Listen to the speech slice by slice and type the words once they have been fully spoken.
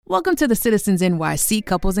Welcome to the Citizens NYC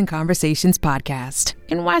Couples and Conversations podcast.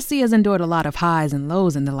 NYC has endured a lot of highs and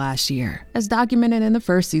lows in the last year, as documented in the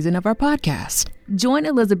first season of our podcast. Join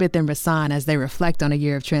Elizabeth and Rasan as they reflect on a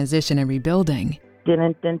year of transition and rebuilding.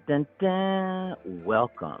 Dun, dun, dun, dun.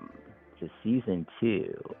 Welcome to season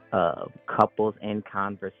 2 of Couples in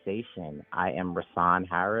Conversation. I am Rasan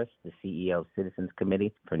Harris, the CEO of Citizens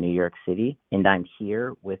Committee for New York City, and I'm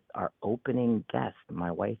here with our opening guest,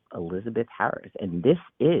 my wife, Elizabeth Harris. And this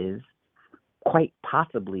is quite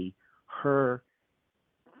possibly her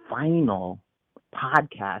final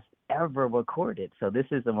podcast ever recorded. So this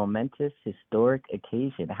is a momentous, historic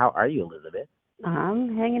occasion. How are you, Elizabeth?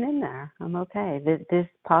 I'm hanging in there. I'm okay. This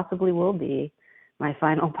possibly will be my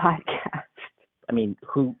final podcast. I mean,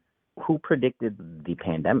 who predicted the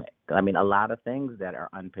pandemic? I mean, a lot of things that are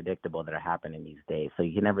unpredictable that are happening these days. So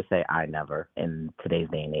you can never say I never in today's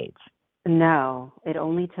day and age. No, it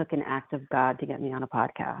only took an act of God to get me on a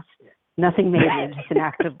podcast. Nothing major, just an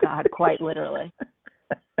act of God, quite literally.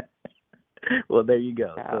 Well, there you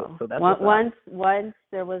go. So that's once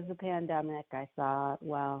there was the pandemic, I thought,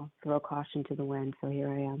 well, throw caution to the wind. So here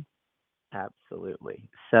I am. Absolutely.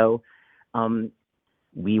 So,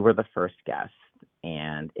 we were the first guest,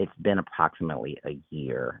 and it's been approximately a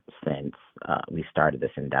year since we started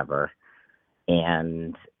this endeavor.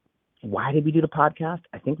 And why did we do the podcast?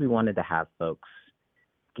 I think we wanted to have folks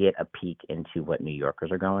get a peek into what New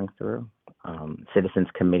Yorkers are going through. Citizens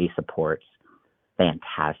Committee supports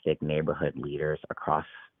fantastic neighborhood leaders across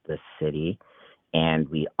the city, and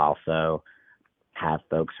we also have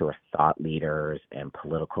folks who are thought leaders and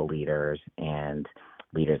political leaders and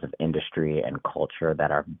leaders of industry and culture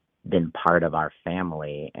that are been part of our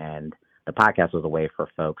family. And the podcast was a way for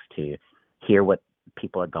folks to hear what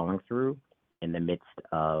people are going through in the midst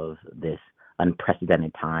of this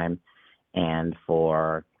unprecedented time, and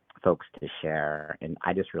for folks to share. And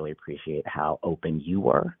I just really appreciate how open you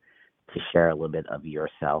were to share a little bit of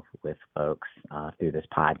yourself with folks through this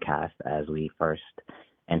podcast as we first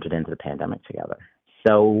entered into the pandemic together.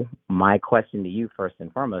 So my question to you first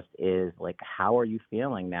and foremost is, how are you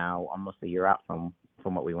feeling now, almost a year out from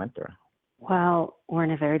what we went through? Well, we're in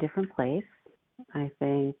a very different place, I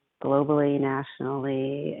think, globally,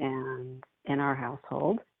 nationally, and in our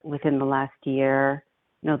household. Within the last year,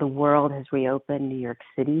 the world has reopened. New York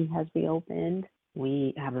City has reopened.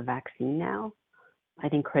 We have a vaccine now. I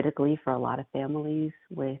think critically for a lot of families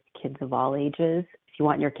with kids of all ages, if you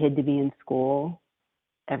want your kid to be in school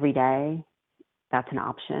every day, that's an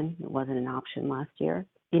option. It wasn't an option last year.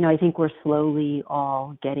 I think we're slowly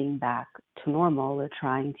all getting back to normal. We're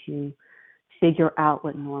trying to figure out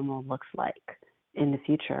what normal looks like in the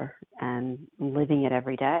future and living it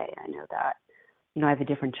every day. I know that, I have a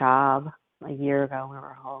different job. A year ago, we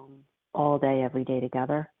were home all day, every day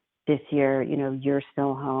together. This year, you're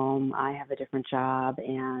still home. I have a different job,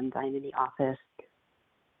 and I'm in the office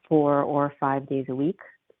 4 or 5 days a week.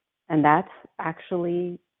 And that's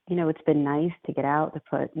actually, it's been nice to get out, to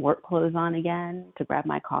put work clothes on again, to grab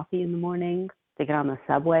my coffee in the morning, to get on the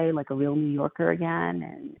subway like a real New Yorker again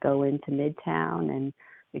and go into Midtown and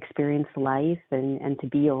experience life and to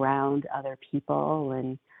be around other people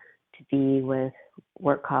and to be with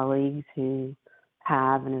work colleagues who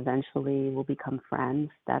have and eventually will become friends.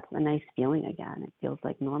 That's a nice feeling again. It feels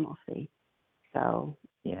like normalcy. So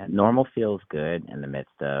yeah, normal feels good in the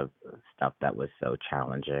midst of stuff that was so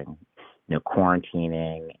challenging.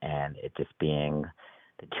 Quarantining and it just being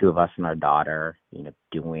the two of us and our daughter,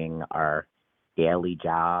 doing our daily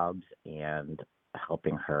jobs and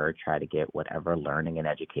helping her try to get whatever learning and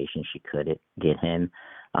education she could get in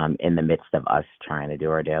the midst of us trying to do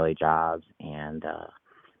our daily jobs and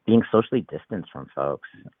being socially distanced from folks.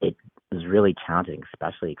 It was really challenging,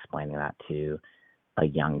 especially explaining that to a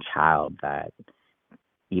young child, that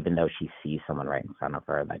even though she sees someone right in front of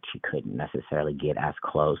her, that she couldn't necessarily get as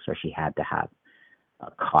close, or she had to have a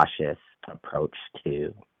cautious approach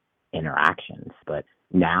to interactions. But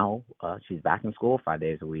now she's back in school 5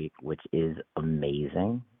 days a week, which is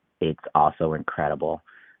amazing. It's also incredible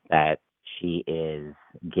that she is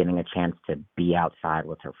getting a chance to be outside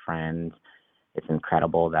with her friends. It's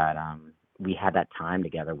incredible that we had that time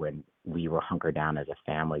together when we were hunkered down as a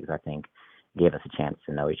family, because I think gave us a chance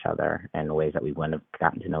to know each other in ways that we wouldn't have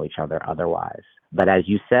gotten to know each other otherwise. But as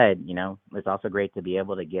you said, it's also great to be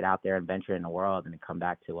able to get out there and venture in the world and come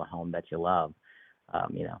back to a home that you love.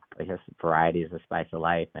 Because variety is the spice of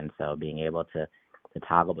life. And so being able to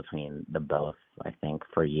toggle between the both, I think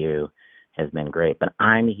for you has been great. But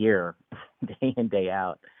I'm here day in, day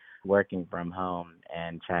out, working from home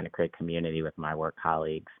and trying to create community with my work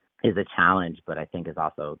colleagues. is a challenge, but I think is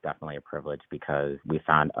also definitely a privilege because we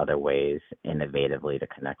found other ways innovatively to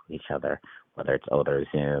connect with each other, whether it's over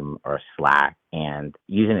Zoom or Slack. And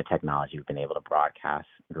using the technology, we've been able to broadcast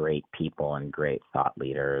great people and great thought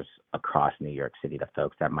leaders across New York City to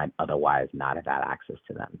folks that might otherwise not have had access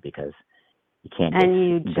to them because you can't And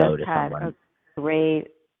you just go just to had someone. a great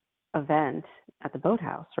event at the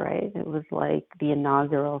Boathouse, right? It was like the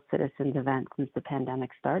inaugural citizens event since the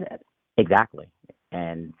pandemic started. Exactly.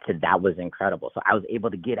 And so that was incredible. So I was able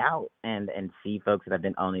to get out and see folks that I've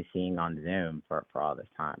been only seeing on Zoom for all this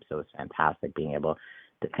time. So it was fantastic being able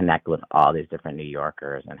to connect with all these different New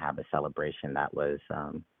Yorkers and have a celebration that was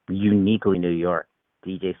uniquely New York.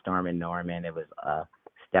 DJ Storm and Norman, it was a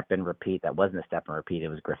step and repeat. That wasn't a step and repeat. It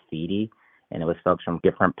was graffiti. And it was folks from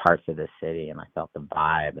different parts of the city. And I felt the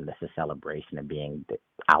vibe and the celebration of being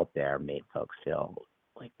out there made folks feel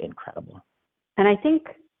like incredible. And I think,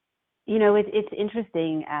 you know, it's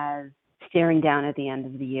interesting as staring down at the end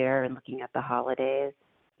of the year and looking at the holidays.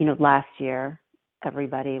 You know, last year,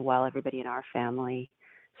 everybody in our family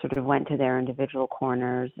sort of went to their individual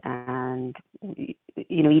corners and,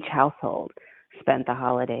 you know, each household spent the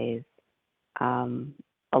holidays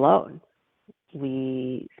alone.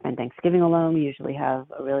 We spend Thanksgiving alone. We usually have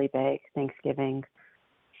a really big Thanksgiving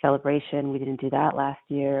celebration. We didn't do that last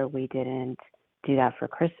year. We didn't do that for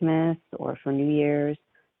Christmas or for New Year's.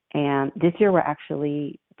 And this year we're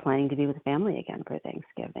actually planning to be with family again for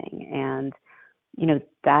Thanksgiving. And, you know,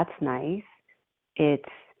 that's nice. It's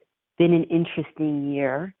been an interesting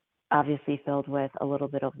year, obviously filled with a little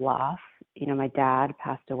bit of loss. You know, my dad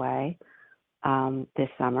passed away this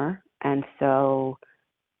summer. And so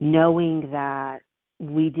knowing that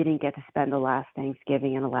we didn't get to spend the last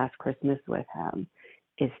Thanksgiving and the last Christmas with him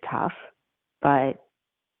is tough. But,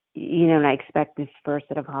 you know, and I expect this first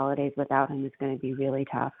set of holidays without him is going to be really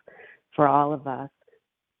tough for all of us.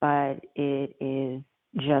 But it is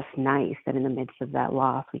just nice that in the midst of that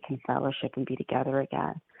loss, we can fellowship and be together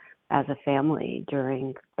again as a family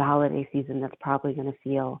during the holiday season that's probably going to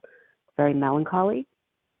feel very melancholy.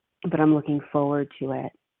 But I'm looking forward to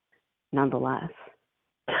it nonetheless.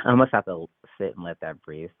 I almost have to sit and let that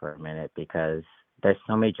breathe for a minute because there's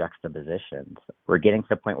so many juxtapositions. We're getting to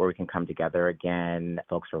the point where we can come together again.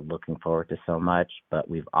 Folks are looking forward to so much, but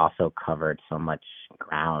we've also covered so much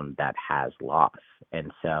ground that has loss.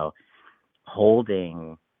 And so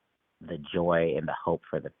holding the joy and the hope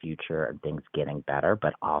for the future of things getting better,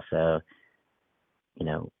 but also, you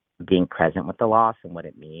know, being present with the loss and what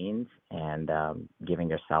it means and giving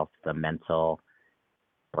yourself the mental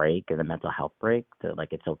break and the mental health break to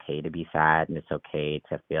like it's okay to be sad and it's okay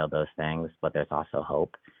to feel those things, but there's also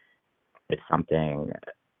hope. It's something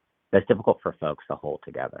that's difficult for folks to hold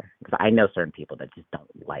together because I know certain people that just don't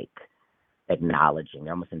like acknowledging,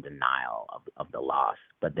 they're almost in denial of the loss,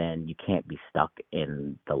 but then you can't be stuck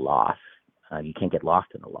in the loss. You can't get lost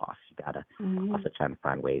in the loss. You got to also try to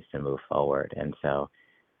find ways to move forward. And so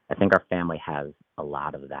I think our family has a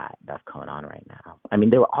lot of that that's going on right now. I mean,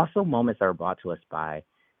 there were also moments that were brought to us by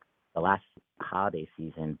the last holiday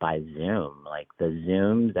season by Zoom, like the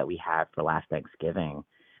Zooms that we had for last Thanksgiving.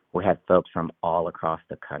 We had folks from all across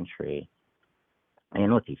the country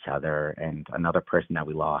in with each other. And another person that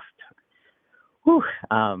we lost,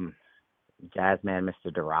 Jazzman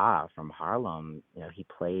Mr. Dara from Harlem, you know, he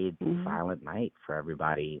played Silent Night for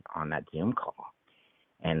everybody on that Zoom call.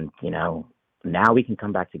 And, you know, now we can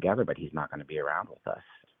come back together, but he's not going to be around with us.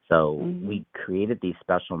 So we created these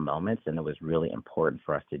special moments, and it was really important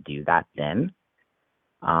for us to do that then.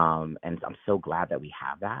 And I'm so glad that we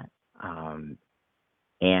have that.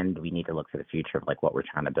 And we need to look to the future of like what we're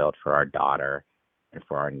trying to build for our daughter and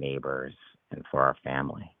for our neighbors and for our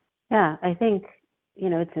family. Yeah, I think, you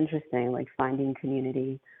know, it's interesting, like finding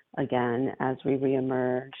community again as we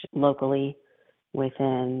reemerge locally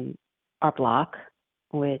within our block,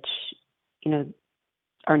 which, you know,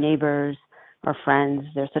 our neighbors, our friends,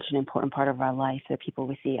 they're such an important part of our life. They're people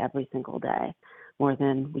we see every single day, more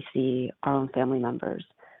than we see our own family members.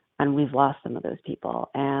 And we've lost some of those people.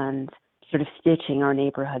 And sort of stitching our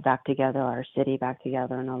neighborhood back together, our city back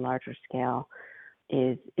together on a larger scale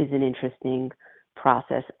is an interesting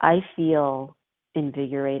process. I feel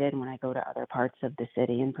invigorated when I go to other parts of the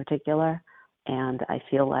city in particular. And I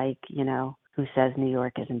feel like, you know, who says New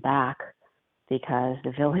York isn't back? Because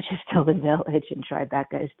the village is still the village and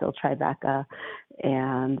Tribeca is still Tribeca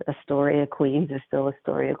and Astoria, Queens is still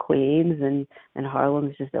Astoria, Queens, and Harlem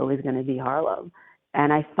is just always going to be Harlem.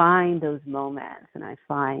 And I find those moments and I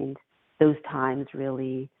find those times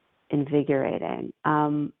really invigorating.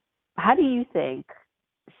 How do you think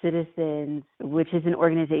Citizens, which is an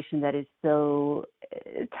organization that is so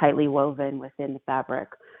tightly woven within the fabric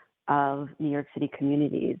of New York City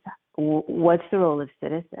communities. What's the role of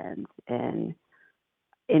citizens in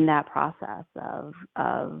that process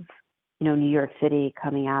of New York City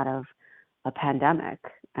coming out of a pandemic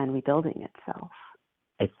and rebuilding itself?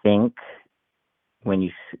 I think when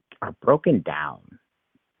you are broken down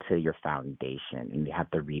to your foundation and you have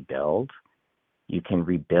to rebuild, you can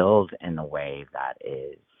rebuild in a way that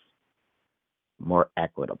is more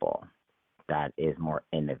equitable, that is more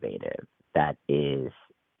innovative, that is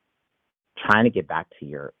trying to get back to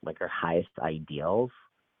your highest ideals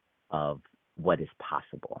of what is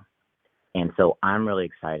possible. And so I'm really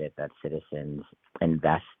excited that citizens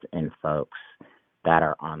invest in folks that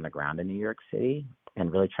are on the ground in New York City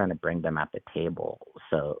and really trying to bring them at the table.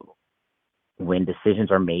 So when decisions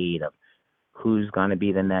are made of who's going to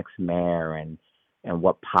be the next mayor and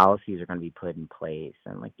what policies are going to be put in place,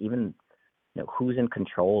 and even who's in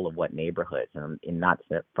control of what neighborhoods, and not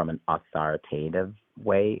from an authoritative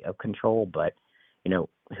way of control, but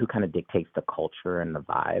who kind of dictates the culture and the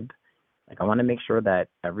vibe. I want to make sure that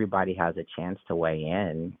everybody has a chance to weigh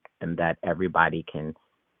in and that everybody can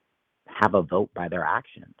have a vote by their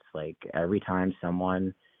actions. Every time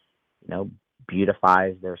someone,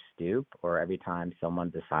 beautifies their stoop, or every time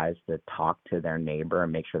someone decides to talk to their neighbor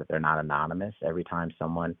and make sure that they're not anonymous, every time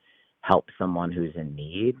someone helps someone who's in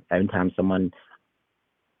need, every time someone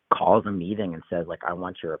calls a meeting and says, I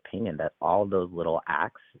want your opinion, that all those little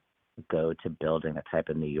acts go to building a type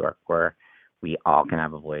of New York where we all can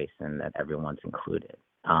have a voice and that everyone's included.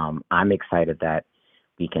 I'm excited that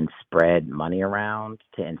we can spread money around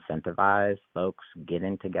to incentivize folks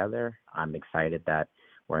getting together. I'm excited that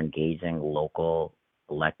we're engaging local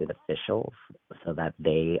elected officials so that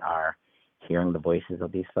they are hearing the voices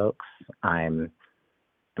of these folks. I'm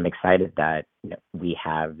excited that we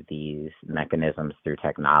have these mechanisms through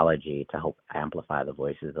technology to help amplify the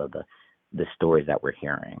voices of the stories that we're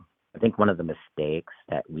hearing. I think one of the mistakes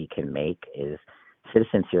that we can make is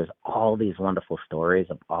citizens hears all these wonderful stories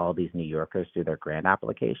of all these New Yorkers through their grant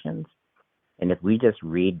applications. And if we just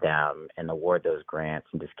read them and award those grants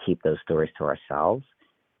and just keep those stories to ourselves,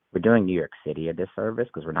 we're doing New York City a disservice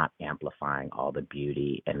because we're not amplifying all the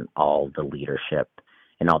beauty and all the leadership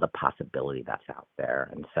and all the possibility that's out there.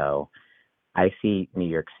 And so I see New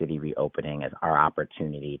York City reopening as our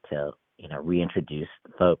opportunity to, reintroduce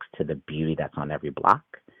folks to the beauty that's on every block.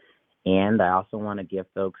 And I also want to give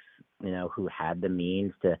folks, who had the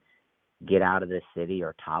means to get out of this city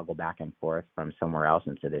or toggle back and forth from somewhere else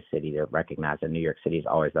into this city, to recognize that New York City is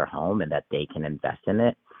always their home and that they can invest in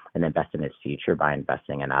it and invest in its future by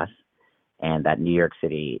investing in us. And that New York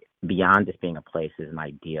City, beyond just being a place, is an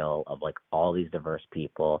ideal of all these diverse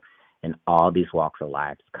people and all these walks of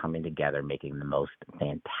life coming together, making the most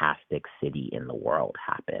fantastic city in the world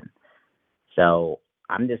happen. So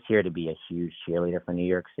I'm just here to be a huge cheerleader for New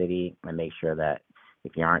York City and make sure that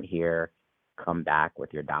if you aren't here, come back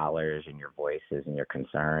with your dollars and your voices and your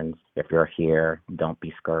concerns. If you're here, don't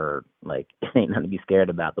be scared. It ain't nothing to be scared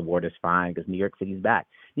about. The water's fine because New York City's back.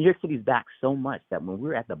 New York City's back so much that when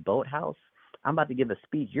we're at the boathouse, I'm about to give a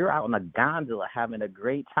speech. You're out on a gondola having a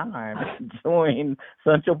great time enjoying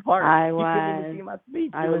Central Park. I You couldn't even was. see my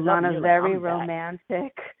speech. I You were was on loving it. a You're very I'm back.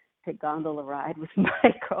 romantic gondola ride with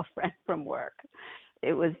my girlfriend from work.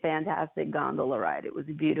 It was fantastic gondola ride. It was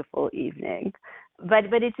a beautiful evening. But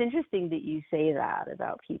it's interesting that you say that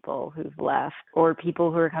about people who've left or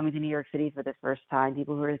people who are coming to New York City for the first time,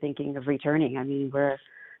 people who are thinking of returning. I mean, we're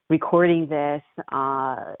recording this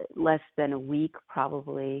less than a week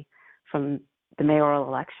probably from the mayoral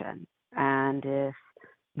election. And if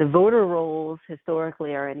the voter rolls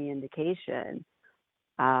historically are any indication,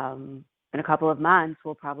 in a couple of months,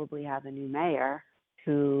 we'll probably have a new mayor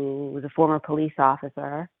who was a former police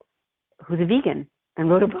officer who's a vegan and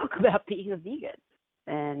wrote a book about being a vegan.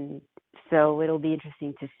 And so it'll be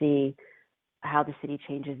interesting to see how the city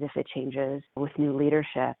changes, if it changes, with new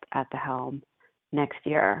leadership at the helm next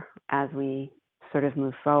year as we sort of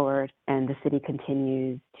move forward and the city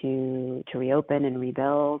continues to reopen and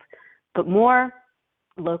rebuild. But more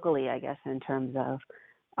locally, I guess, in terms of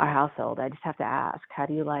our household, I just have to ask, how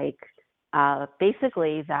do you like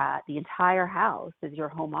basically that the entire house is your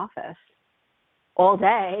home office all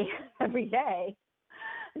day, every day,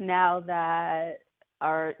 now that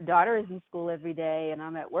our daughter is in school every day and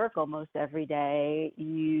I'm at work almost every day?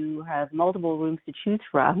 You have multiple rooms to choose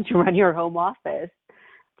from to run your home office.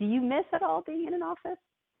 Do you miss at all being in an office?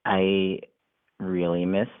 I really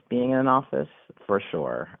miss being in an office, for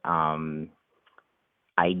sure.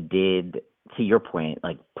 I did, to your point,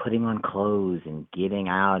 putting on clothes and getting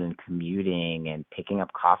out and commuting and picking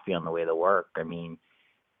up coffee on the way to work. I mean,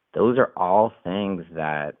 those are all things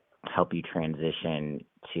that help you transition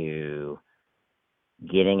to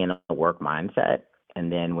getting in a work mindset.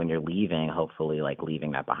 And then when you're leaving, hopefully like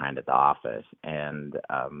leaving that behind at the office. And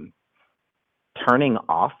turning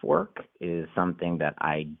off work is something that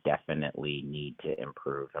I definitely need to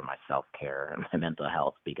improve in my self-care and my mental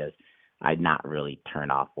health, because I not really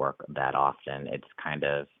turn off work that often. It's kind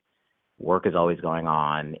of work is always going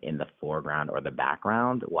on in the foreground or the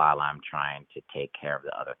background while I'm trying to take care of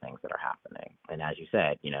the other things that are happening. And as you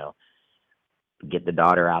said, get the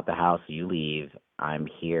daughter out the house, you leave, I'm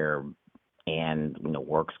here, and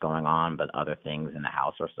work's going on, but other things in the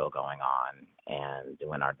house are still going on. And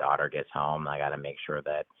when our daughter gets home, I got to make sure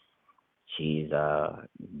that she's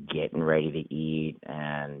getting ready to eat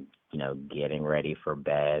and getting ready for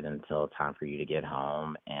bed until it's time for you to get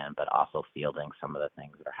home, and but also fielding some of the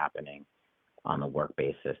things that are happening on the work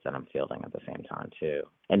basis that I'm fielding at the same time too.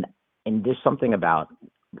 And there's something about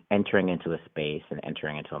entering into a space and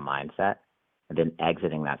entering into a mindset and then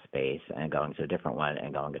exiting that space and going to a different one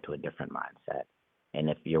and going into a different mindset. And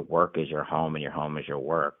if your work is your home and your home is your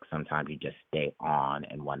work, sometimes you just stay on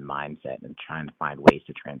in one mindset, and trying to find ways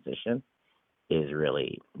to transition is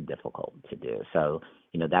really difficult to do. So,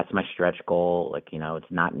 that's my stretch goal. It's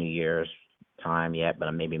not New Year's time yet, but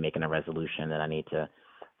I'm maybe making a resolution that I need to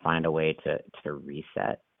find a way to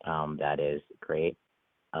reset. That is great,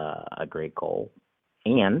 a great goal.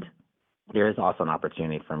 And there is also an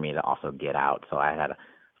opportunity for me to also get out. So I had a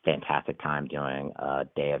fantastic time doing a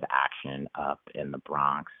day of action up in the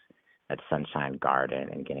Bronx at Sunshine Garden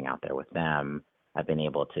and getting out there with them. I've been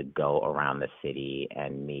able to go around the city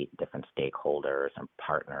and meet different stakeholders and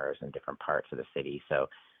partners in different parts of the city. So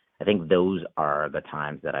I think those are the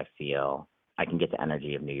times that I feel I can get the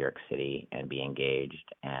energy of New York City and be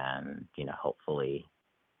engaged and, hopefully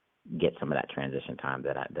get some of that transition time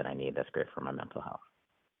that I need. That's great for my mental health.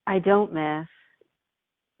 I don't miss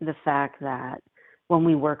the fact that when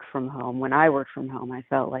I worked from home, I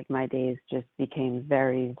felt like my days just became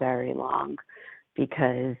very, very long,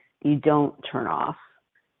 because you don't turn off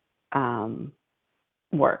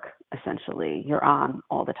work, essentially. You're on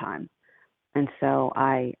all the time. And so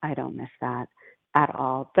I don't miss that at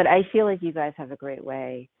all. But I feel like you guys have a great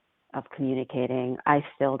way of communicating. I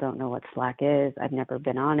still don't know what Slack is. I've never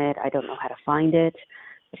been on it. I don't know how to find it.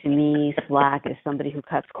 To me, Slack is somebody who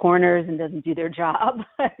cuts corners and doesn't do their job.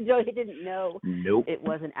 I didn't know It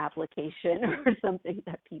was an application or something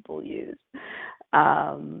that people use.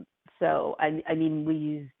 So I mean, we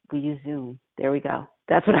use Zoom. There we go.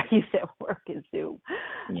 That's what I use at work, is Zoom.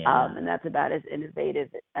 Yeah. And that's about as innovative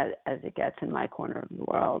as it gets in my corner of the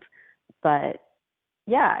world. But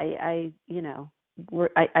yeah, I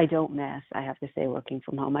don't miss, I have to say, working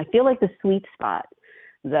from home. I feel like the sweet spot,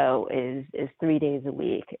 though, is 3 days a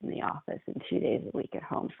week in the office and 2 days a week at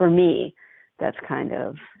home. For me, that's kind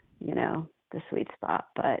of, the sweet spot,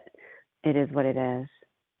 but it is what it is.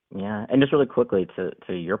 Yeah. And just really quickly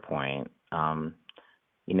to your point,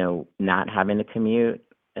 not having to commute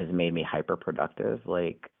has made me hyper productive.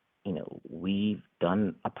 We've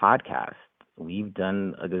done a podcast. We've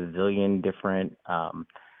done a gazillion different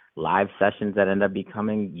live sessions that end up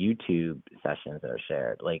becoming YouTube sessions that are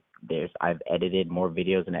shared. I've edited more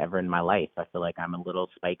videos than ever in my life. I feel like I'm a little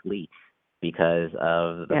Spike Lee because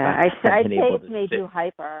of the fact that I've been able to made you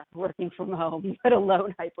hyper working from home, let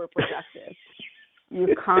alone hyper productive.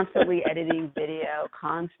 You're constantly editing video,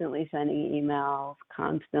 constantly sending emails,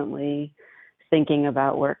 constantly thinking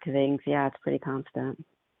about work things. Yeah, it's pretty constant.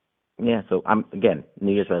 Yeah, so again,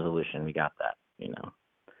 New Year's resolution, we got that,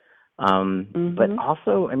 But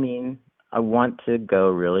also, I want to go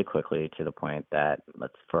really quickly to the point that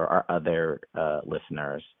for our other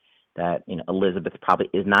listeners, that Elizabeth probably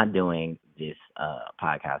is not doing this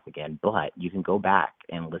podcast again, but you can go back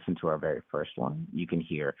and listen to our very first one. You can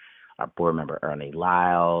hear our board member Ernie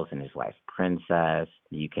Lyles and his wife Princess.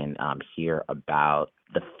 You can hear about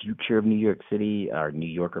the future of New York City, our New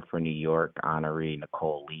Yorker for New York honoree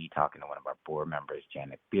Nicole Lee talking to one of our board members,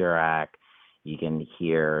 Janet Burak. You can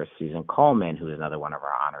hear Susan Coleman, who is another one of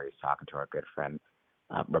our honorees, talking to our good friend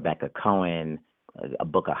Rebecca Cohen, a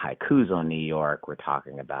book of haikus on New York. We're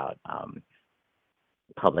talking about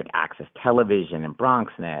public access television and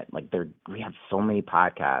BronxNet. We have so many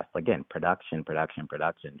podcasts. Again, production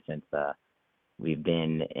since we've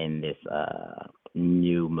been in this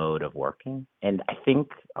new mode of working. And I think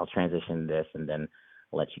I'll transition this and then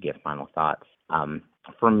I'll let you give final thoughts.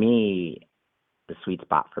 For me, the sweet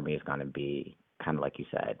spot for me is going to be kind of like you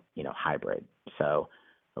said, hybrid. So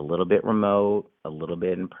a little bit remote, a little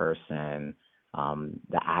bit in person,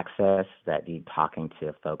 the access that you talking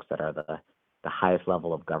to folks that are the the highest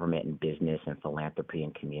level of government and business and philanthropy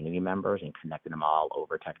and community members and connecting them all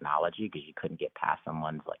over technology because you couldn't get past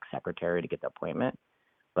someone's like secretary to get the appointment,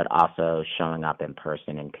 but also showing up in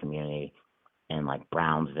person in community in like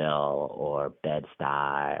Brownsville or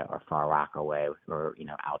Bed-Stuy or Far Rockaway or,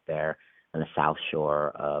 out there on the South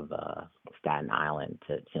Shore of Staten Island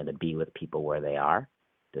to be with people where they are,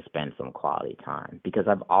 to spend some quality time. Because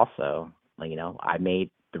I've also, I made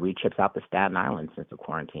 3 trips out to Staten Island since the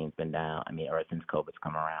quarantine's been down. Or since COVID's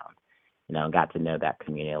come around, and got to know that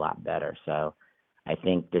community a lot better. So I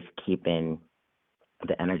think just keeping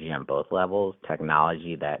the energy on both levels,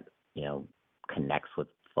 technology that, connects with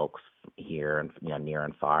folks here and, near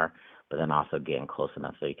and far, but then also getting close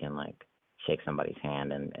enough so you can like shake somebody's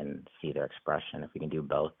hand and see their expression. If we can do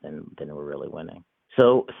both, then we're really winning.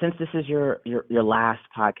 So since this is your last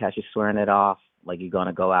podcast, you're swearing it off, like you're going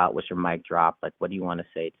to go out with your mic drop, like what do you want to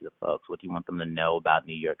say to the folks? What do you want them to know about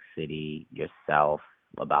New York City, yourself,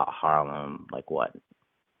 about Harlem? Like what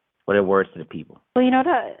are words to the people? Well,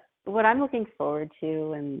 what I'm looking forward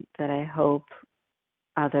to and that I hope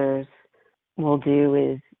others will do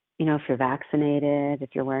is, if you're vaccinated, if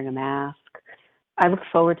you're wearing a mask, I look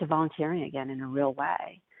forward to volunteering again in a real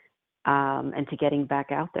way, and to getting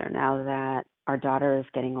back out there now that our daughter is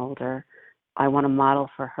getting older. I want to model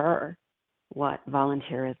for her what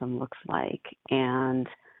volunteerism looks like. And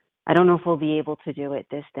I don't know if we'll be able to do it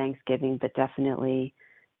this Thanksgiving, but definitely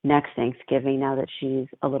next Thanksgiving, now that she's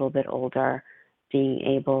a little bit older, being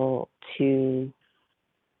able to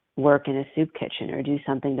work in a soup kitchen or do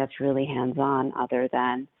something that's really hands-on other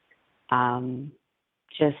than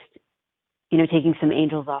just, taking some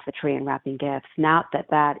angels off a tree and wrapping gifts. Not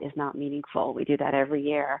that is not meaningful. We do that every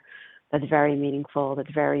year. That's very meaningful.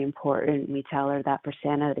 That's very important. We tell her that for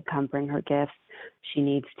Santa to come bring her gifts, she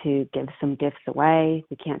needs to give some gifts away.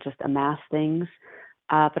 We can't just amass things.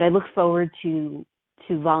 But I look forward to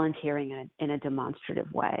volunteering in a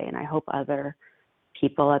demonstrative way. And I hope other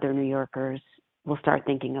people, other New Yorkers, will start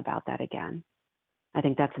thinking about that again. I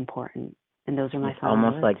think that's important. And those are my final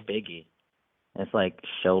words. Almost like Biggie. It's like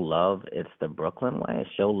show love, it's the Brooklyn way.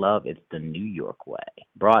 Show love, it's the New York way.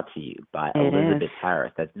 Brought to you by Elizabeth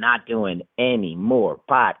Harris, that's not doing any more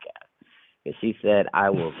podcasts. Because she said, I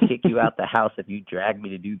will kick you out the house if you drag me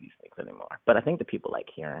to do these things anymore. But I think the people like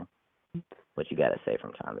hearing what you got to say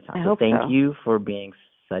from time to time. So thank you for being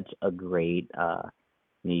such a great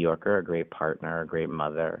New Yorker, a great partner, a great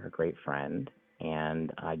mother, a great friend.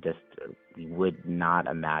 And I just would not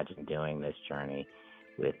imagine doing this journey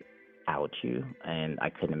without you. And I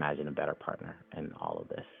couldn't imagine a better partner in all of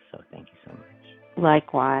this. So thank you so much.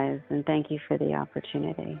 Likewise. And thank you for the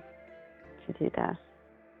opportunity to do this.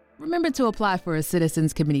 Remember to apply for a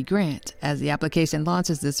Citizens Committee grant as the application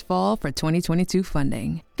launches this fall for 2022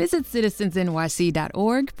 funding. Visit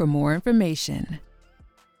citizensnyc.org for more information.